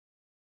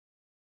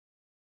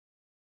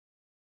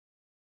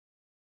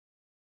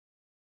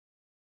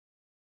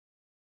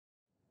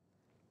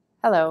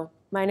Hello,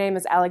 my name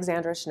is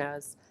Alexandra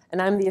Schnoes,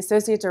 and I'm the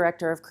Associate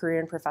Director of Career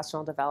and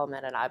Professional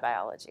Development at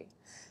iBiology.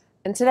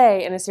 And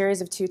today, in a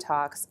series of 2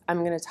 talks,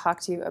 I'm going to talk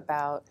to you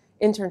about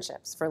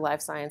internships for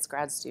life science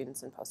grad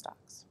students and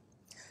postdocs.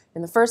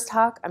 In the first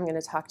talk, I'm going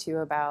to talk to you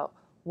about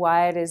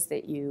why it is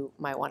that you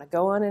might want to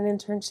go on an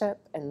internship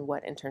and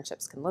what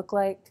internships can look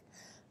like.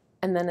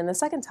 And then in the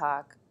second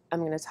talk, I'm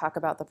going to talk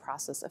about the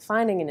process of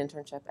finding an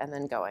internship and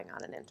then going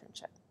on an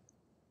internship.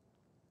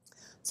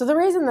 So the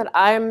reason that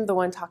I'm the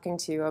one talking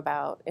to you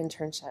about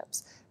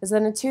internships is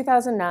that in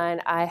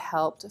 2009, I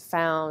helped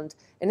found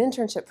an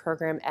internship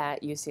program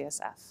at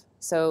UCSF.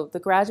 So the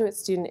Graduate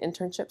Student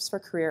Internships for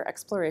Career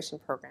Exploration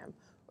Program,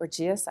 or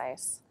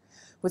GSICE,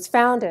 was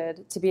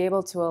founded to be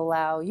able to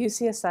allow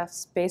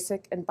UCSF's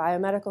basic and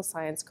biomedical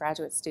science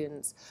graduate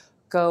students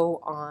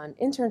go on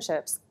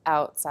internships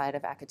outside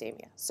of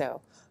academia. So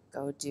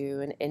go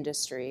do an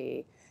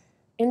industry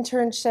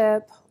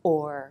internship,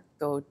 or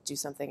go do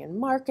something in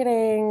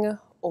marketing,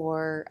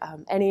 or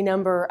any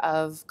number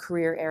of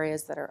career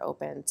areas that are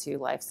open to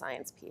life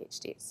science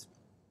PhDs.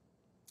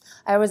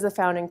 I was the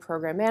founding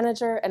program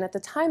manager, and at the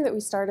time that we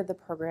started the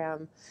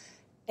program,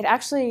 it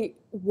actually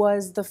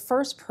was the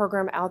first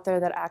program out there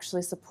that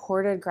actually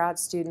supported grad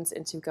students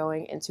into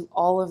going into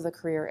all of the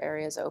career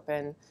areas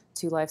open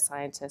to life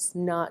scientists,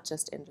 not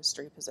just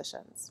industry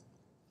positions.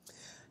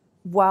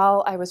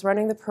 While I was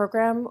running the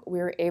program, we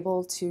were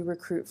able to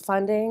recruit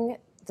funding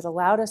that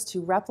allowed us to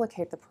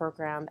replicate the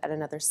program at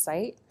another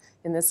site,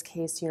 in this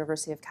case,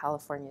 University of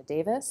California,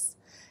 Davis.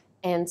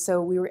 And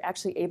so we were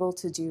actually able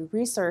to do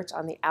research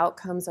on the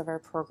outcomes of our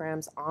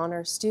programs on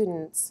our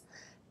students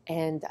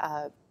and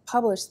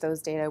publish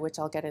those data, which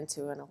I'll get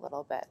into in a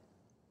little bit.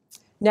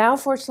 Now,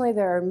 fortunately,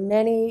 there are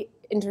many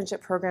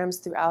internship programs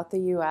throughout the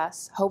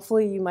US.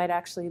 Hopefully, you might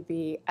actually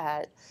be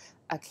at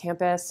a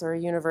campus or a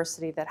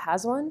university that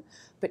has one.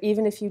 But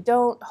even if you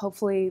don't,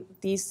 hopefully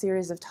these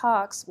series of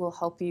talks will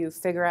help you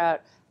figure out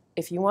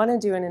if you want to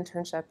do an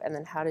internship and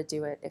then how to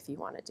do it if you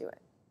want to do it.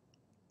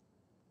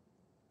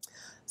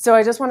 So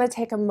I just want to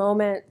take a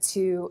moment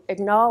to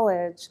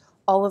acknowledge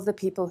all of the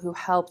people who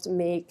helped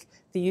make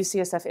the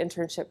UCSF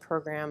internship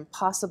program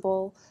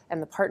possible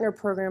and the partner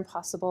program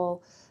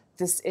possible.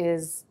 This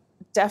is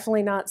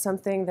definitely not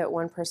something that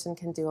one person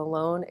can do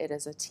alone. It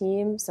is a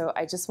team. So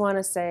I just want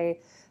to say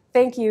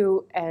thank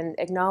you and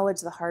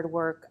acknowledge the hard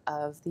work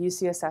of the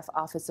UCSF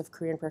Office of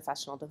Career and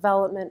Professional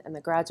Development and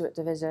the Graduate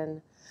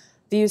Division,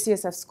 the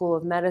UCSF School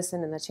of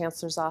Medicine and the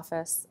Chancellor's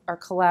Office, our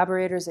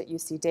collaborators at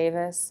UC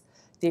Davis,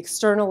 the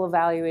external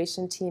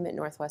evaluation team at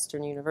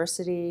Northwestern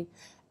University,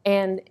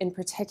 and in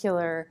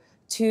particular,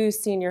 2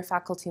 senior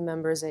faculty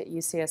members at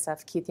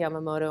UCSF, Keith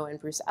Yamamoto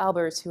and Bruce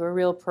Alberts, who are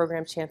real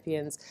program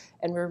champions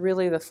and were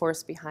really the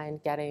force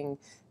behind getting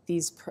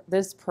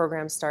this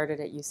program started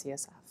at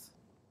UCSF.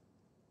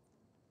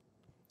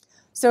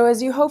 So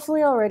as you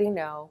hopefully already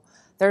know,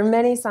 there are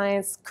many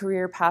science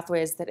career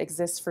pathways that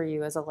exist for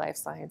you as a life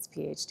science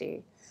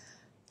PhD.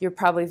 You're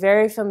probably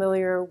very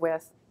familiar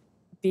with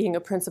being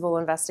a principal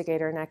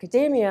investigator in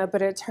academia,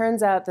 but it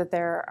turns out that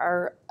there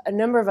are a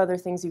number of other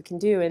things you can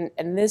do,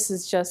 and this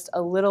is just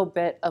a little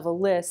bit of a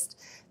list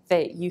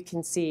that you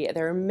can see.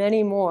 There are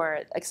many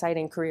more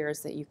exciting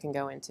careers that you can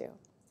go into.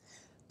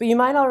 But you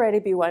might already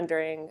be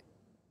wondering,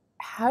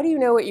 how do you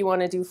know what you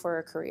want to do for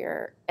a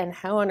career, and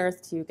how on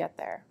earth do you get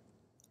there?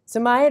 So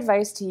my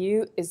advice to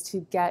you is to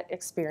get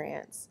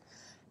experience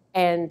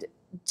and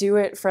do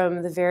it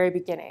from the very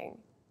beginning.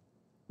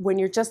 When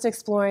you're just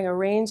exploring a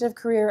range of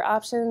career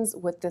options,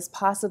 what this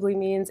possibly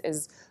means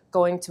is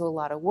going to a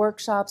lot of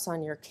workshops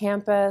on your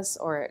campus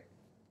or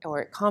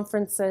at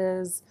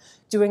conferences,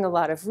 doing a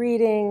lot of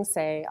reading,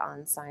 say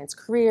on science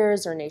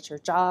careers or nature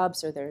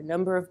jobs, or there are a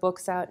number of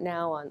books out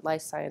now on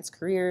life science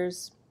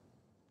careers.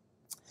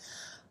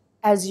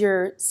 As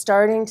you're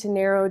starting to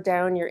narrow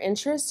down your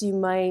interests, you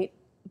might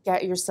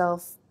get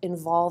yourself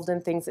involved in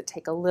things that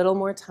take a little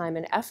more time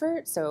and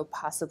effort. So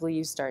possibly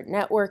you start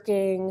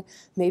networking,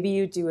 maybe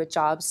you do a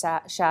job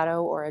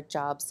shadow or a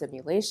job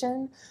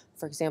simulation.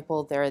 For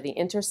example, there are the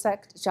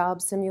Intersect job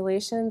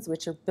simulations,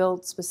 which are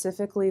built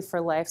specifically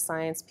for life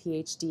science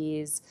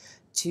PhDs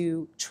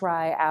to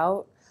try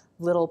out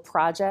little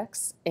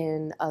projects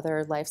in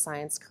other life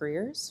science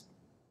careers.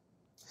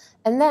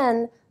 And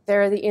then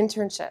there are the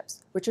internships,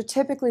 which are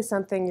typically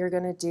something you're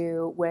going to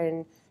do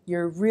when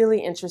you're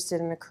really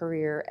interested in a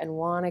career and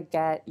want to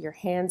get your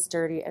hands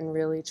dirty and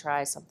really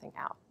try something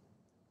out.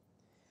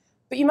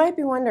 But you might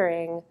be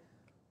wondering,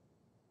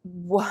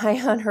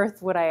 why on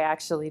earth would I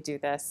actually do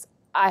this?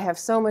 I have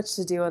so much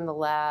to do in the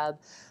lab.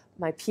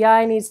 My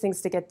PI needs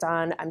things to get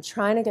done. I'm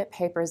trying to get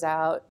papers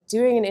out.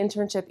 Doing an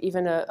internship,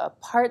 even a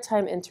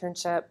part-time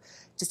internship,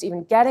 just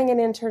even getting an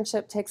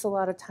internship takes a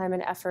lot of time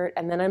and effort,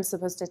 and then I'm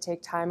supposed to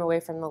take time away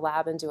from the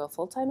lab and do a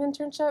full-time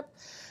internship.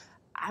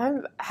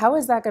 How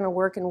is that going to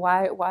work, and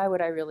why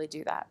would I really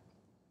do that?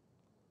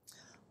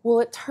 Well,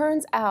 it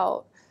turns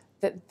out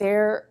that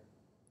their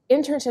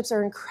internships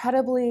are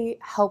incredibly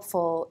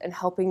helpful in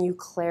helping you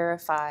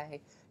clarify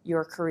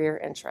your career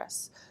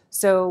interests.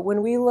 So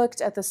when we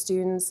looked at the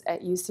students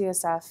at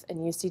UCSF and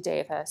UC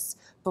Davis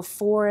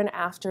before and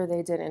after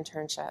they did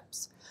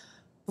internships,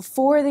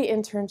 before the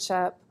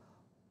internship,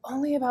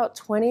 only about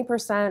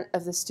 20%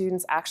 of the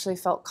students actually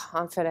felt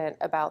confident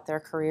about their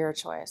career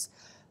choice.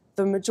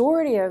 The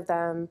majority of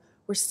them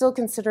were still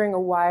considering a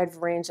wide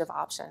range of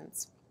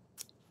options.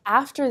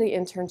 After the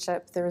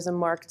internship, there was a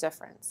marked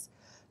difference.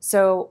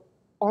 So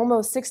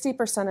almost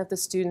 60% of the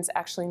students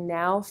actually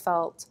now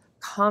felt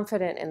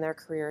confident in their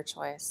career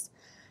choice.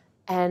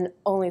 And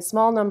only a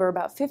small number,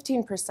 about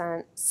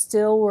 15%,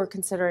 still were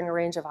considering a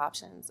range of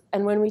options.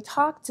 And when we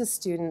talked to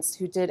students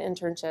who did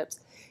internships,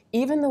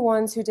 even the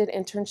ones who did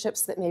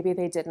internships that maybe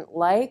they didn't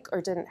like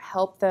or didn't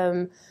help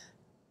them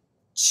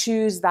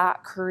choose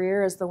that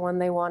career as the one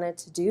they wanted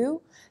to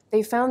do,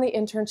 they found the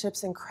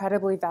internships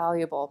incredibly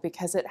valuable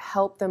because it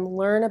helped them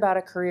learn about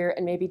a career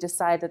and maybe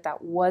decide that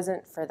that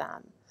wasn't for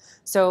them.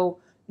 So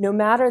no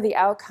matter the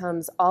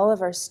outcomes, all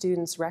of our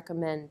students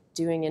recommend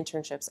doing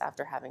internships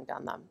after having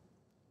done them.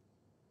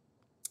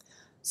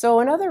 So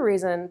another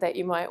reason that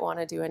you might want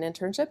to do an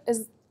internship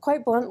is,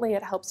 quite bluntly,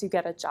 it helps you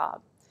get a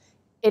job.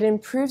 It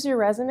improves your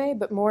resume,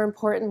 but more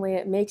importantly,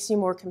 it makes you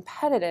more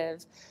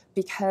competitive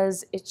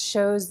because it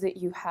shows that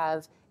you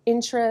have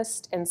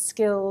interest and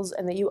skills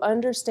and that you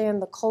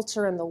understand the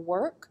culture and the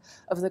work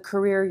of the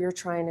career you're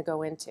trying to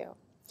go into.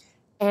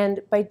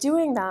 And by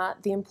doing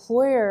that, the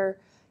employer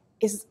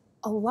is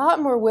a lot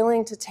more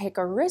willing to take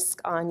a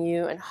risk on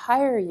you and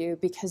hire you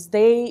because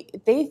they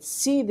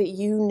see that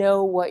you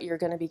know what you're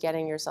going to be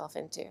getting yourself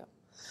into.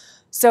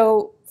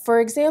 So,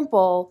 for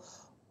example,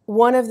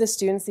 one of the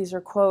students, these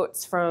are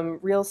quotes from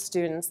real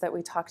students that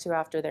we talked to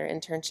after their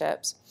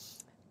internships,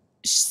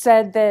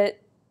 said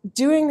that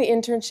doing the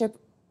internship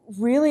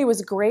really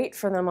was great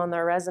for them on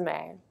their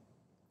resume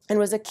and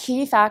was a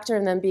key factor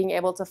in them being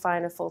able to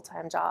find a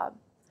full-time job.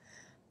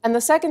 And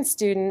the second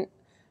student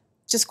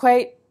just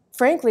quite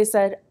frankly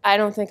said, I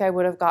don't think I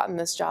would have gotten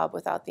this job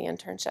without the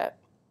internship.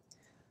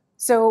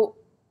 So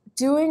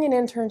doing an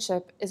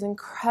internship is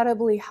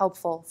incredibly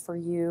helpful for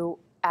you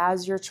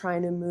as you're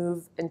trying to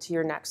move into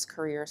your next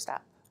career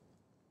step.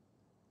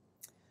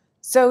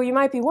 So you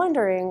might be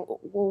wondering,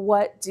 well,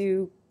 what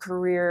do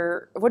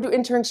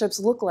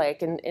internships look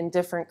like in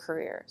different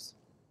careers?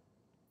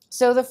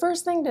 So the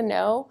first thing to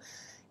know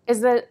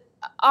is that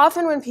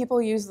often when people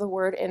use the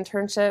word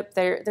internship,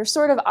 they're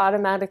sort of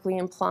automatically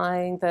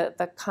implying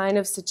the kind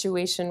of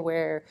situation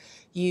where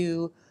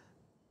you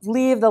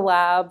leave the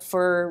lab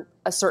for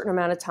a certain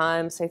amount of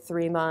time, say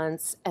 3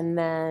 months, and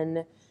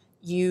then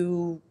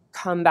you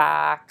come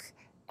back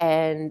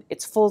and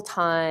it's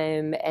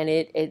full-time and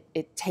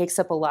it takes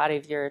up a lot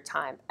of your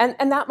time.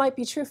 And that might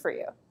be true for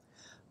you.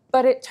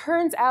 But it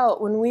turns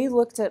out when we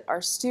looked at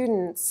our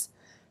students,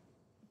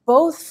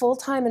 both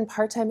full-time and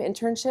part-time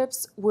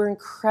internships were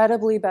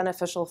incredibly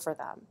beneficial for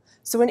them.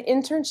 So an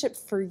internship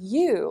for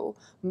you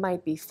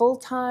might be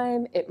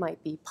full-time, it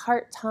might be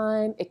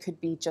part-time, it could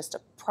be just a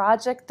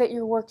project that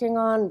you're working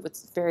on,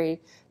 it's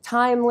very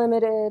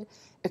time-limited,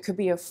 it could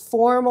be a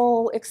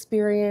formal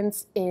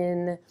experience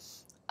in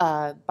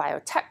a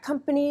biotech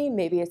company,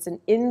 maybe it's an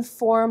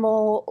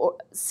informal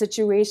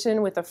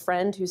situation with a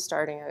friend who's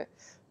starting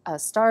a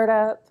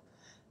startup,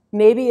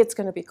 maybe it's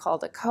going to be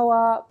called a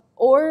co-op,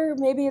 or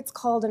maybe it's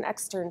called an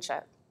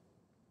externship.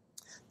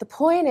 The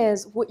point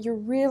is, what you're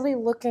really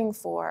looking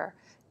for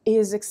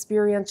is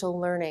experiential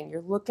learning.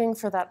 You're looking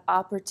for that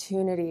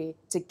opportunity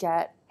to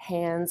get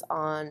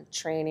hands-on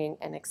training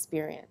and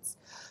experience.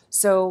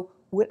 So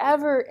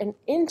whatever an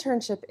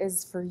internship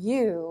is for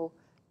you,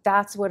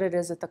 that's what it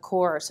is at the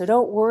core. So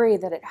don't worry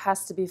that it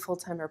has to be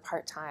full-time or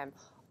part-time.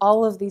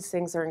 All of these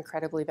things are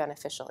incredibly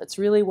beneficial. It's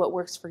really what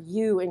works for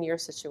you in your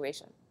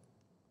situation.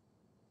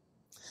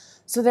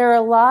 So there are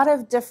a lot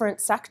of different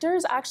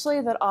sectors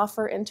actually that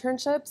offer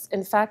internships.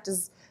 In fact,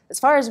 as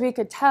far as we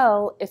could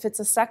tell, if it's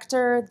a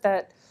sector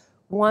that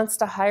wants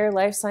to hire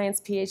life science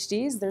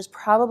PhDs, there's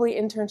probably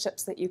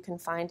internships that you can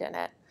find in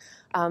it.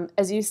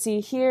 As you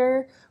see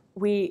here,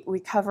 we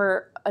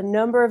cover a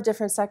number of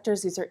different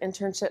sectors. These are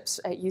internships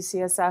at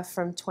UCSF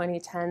from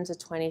 2010 to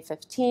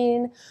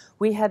 2015.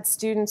 We had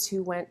students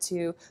who went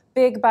to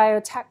big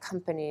biotech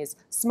companies,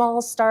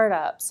 small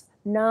startups,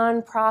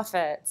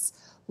 nonprofits,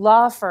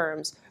 law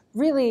firms.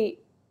 Really,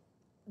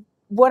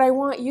 what I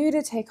want you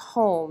to take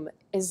home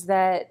is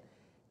that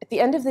at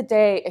the end of the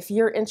day, if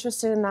you're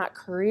interested in that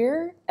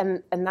career,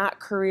 and that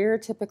career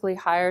typically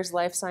hires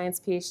life science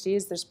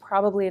PhDs, there's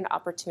probably an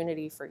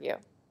opportunity for you.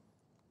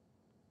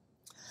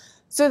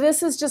 So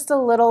this is just a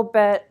little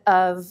bit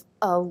of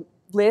a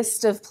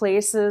list of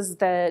places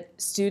that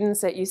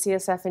students at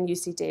UCSF and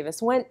UC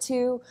Davis went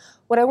to.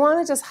 What I want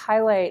to just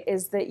highlight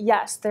is that,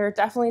 yes, there are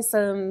definitely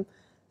some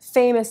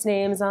famous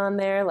names on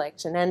there like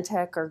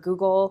Genentech or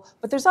Google,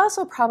 but there's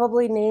also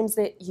probably names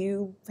that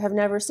you have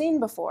never seen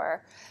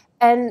before.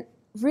 And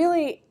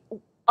really,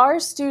 our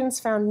students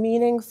found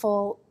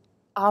meaningful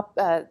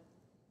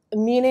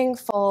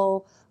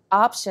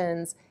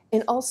options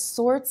in all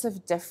sorts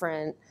of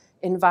different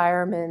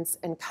environments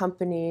and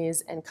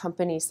companies and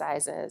company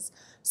sizes.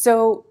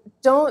 So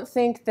don't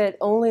think that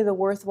only the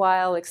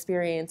worthwhile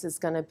experience is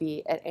going to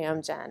be at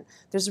Amgen.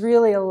 There's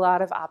really a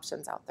lot of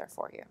options out there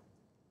for you.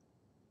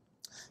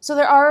 So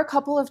there are a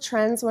couple of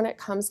trends when it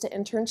comes to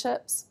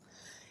internships.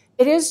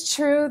 It is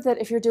true that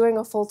if you're doing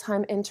a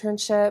full-time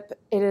internship,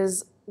 it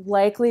is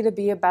likely to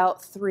be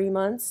about 3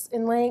 months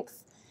in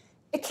length.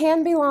 It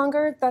can be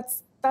longer.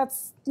 That's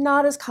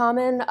not as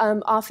common.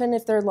 Often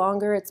if they're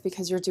longer, it's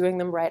because you're doing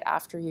them right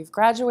after you've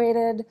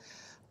graduated.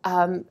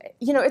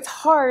 It's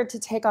hard to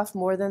take off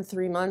more than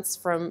 3 months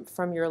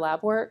from your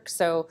lab work,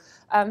 so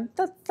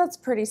that's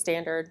pretty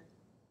standard.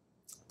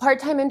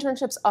 Part-time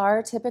internships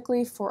are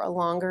typically for a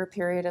longer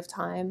period of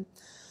time.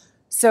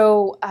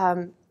 So,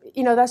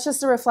 that's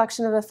just a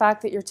reflection of the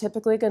fact that you're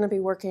typically going to be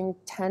working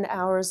 10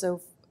 hours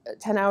of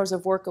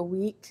work a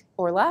week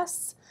or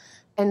less.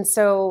 And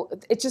so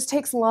it just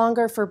takes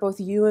longer for both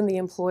you and the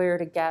employer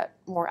to get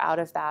more out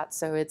of that.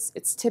 So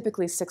it's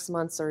typically 6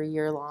 months or a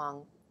year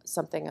long,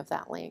 something of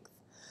that length.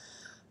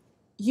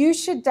 You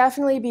should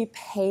definitely be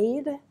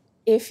paid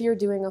if you're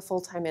doing a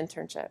full-time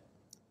internship.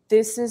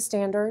 This is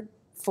standard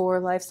for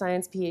life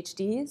science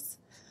PhDs.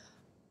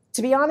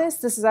 To be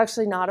honest, this is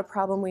actually not a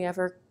problem we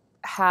ever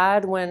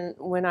had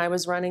when I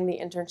was running the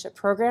internship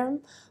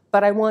program,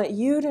 but I want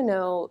you to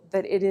know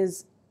that it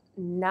is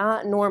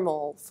not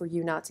normal for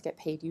you not to get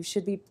paid. You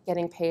should be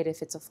getting paid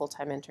if it's a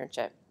full-time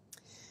internship.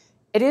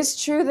 It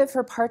is true that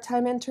for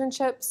part-time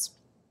internships,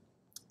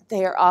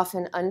 they are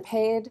often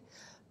unpaid,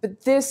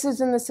 but this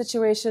is in the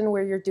situation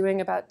where you're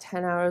doing about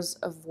 10 hours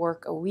of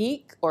work a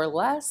week or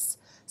less.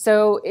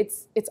 So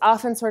it's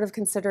often sort of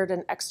considered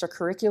an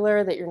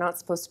extracurricular that you're not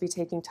supposed to be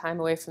taking time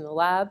away from the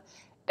lab.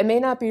 It may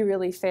not be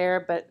really fair,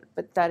 but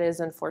that is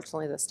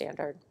unfortunately the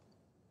standard.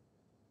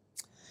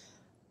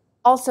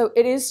 Also,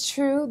 it is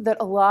true that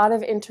a lot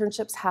of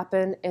internships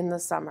happen in the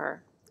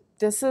summer.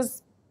 This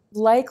is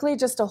likely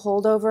just a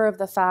holdover of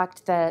the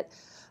fact that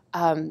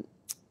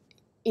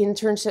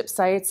internship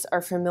sites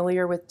are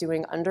familiar with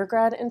doing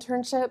undergrad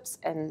internships,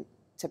 and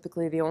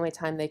typically the only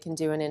time they can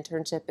do an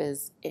internship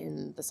is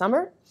in the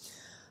summer.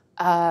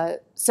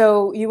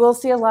 So you will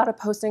see a lot of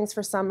postings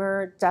for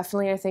summer.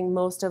 Definitely, I think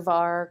most of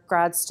our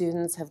grad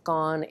students have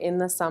gone in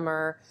the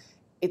summer.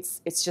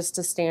 It's just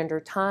a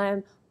standard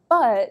time.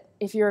 But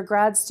if you're a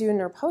grad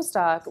student or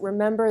postdoc,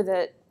 remember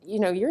that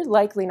you're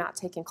likely not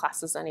taking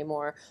classes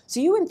anymore. So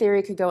you, in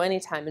theory, could go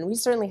anytime. And we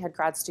certainly had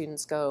grad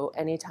students go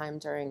anytime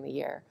during the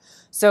year.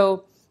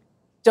 So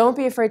don't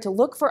be afraid to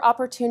look for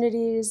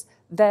opportunities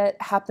that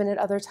happen at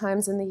other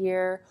times in the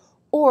year.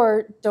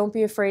 Or don't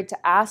be afraid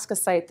to ask a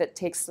site that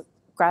takes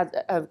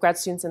grad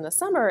students in the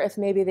summer if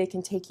maybe they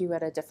can take you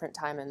at a different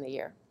time in the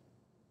year.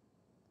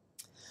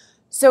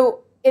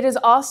 So it is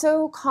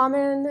also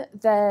common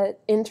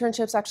that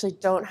internships actually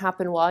don't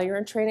happen while you're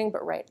in training,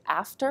 but right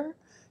after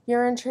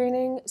you're in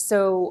training.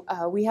 So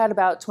we had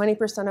about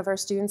 20% of our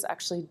students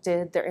actually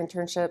did their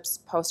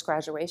internships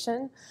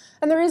post-graduation.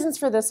 And the reasons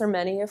for this are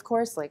many, of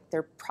course, like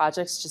their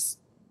projects just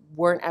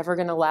weren't ever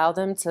going to allow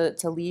them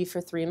to leave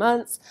for 3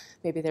 months.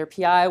 Maybe their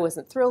PI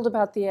wasn't thrilled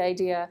about the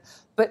idea.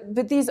 But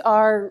these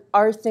are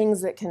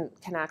things that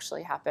can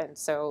actually happen.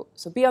 So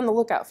be on the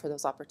lookout for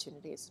those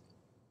opportunities.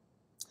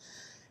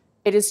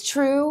 It is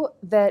true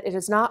that it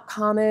is not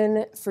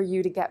common for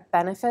you to get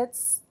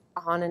benefits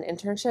on an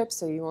internship,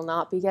 so you will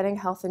not be getting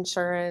health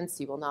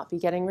insurance, you will not be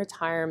getting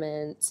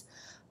retirement.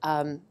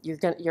 You're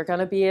going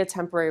to be a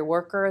temporary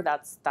worker.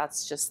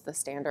 That's just the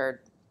standard.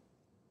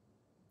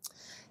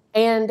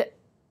 And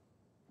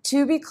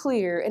to be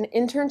clear, an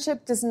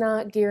internship does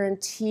not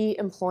guarantee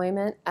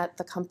employment at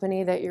the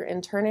company that you're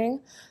interning.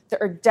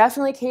 There are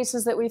definitely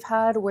cases that we've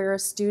had where a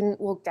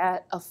student will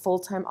get a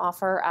full-time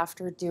offer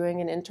after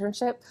doing an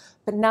internship,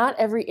 but not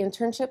every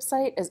internship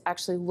site is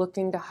actually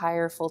looking to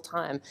hire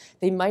full-time.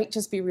 They might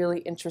just be really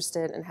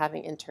interested in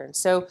having interns.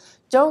 So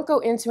don't go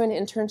into an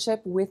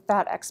internship with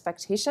that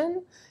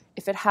expectation.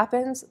 If it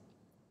happens,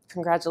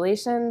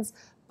 congratulations,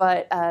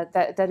 but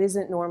that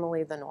isn't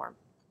normally the norm.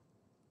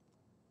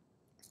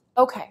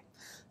 Okay,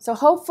 so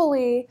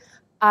hopefully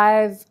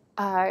I've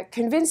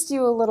convinced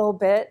you a little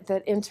bit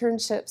that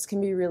internships can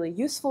be really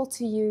useful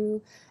to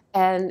you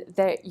and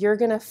that you're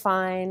going to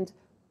find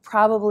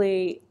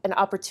probably an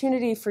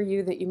opportunity for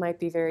you that you might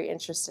be very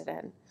interested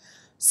in.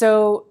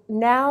 So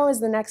now is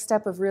the next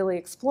step of really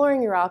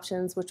exploring your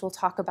options, which we'll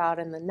talk about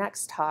in the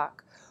next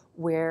talk,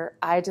 where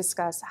I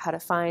discuss how to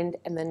find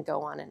and then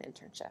go on an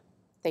internship.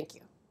 Thank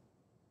you.